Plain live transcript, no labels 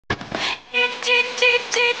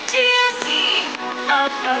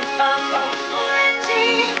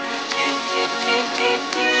Orangey,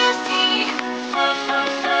 juicy,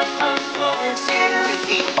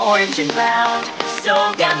 orange and round,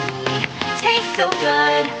 so yummy, tastes so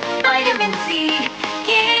good. Vitamin C,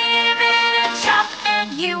 give it a chop,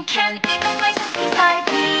 and you can eat the spices beside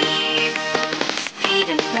me. Sweet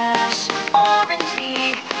and fresh,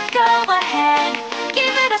 orangey, go ahead.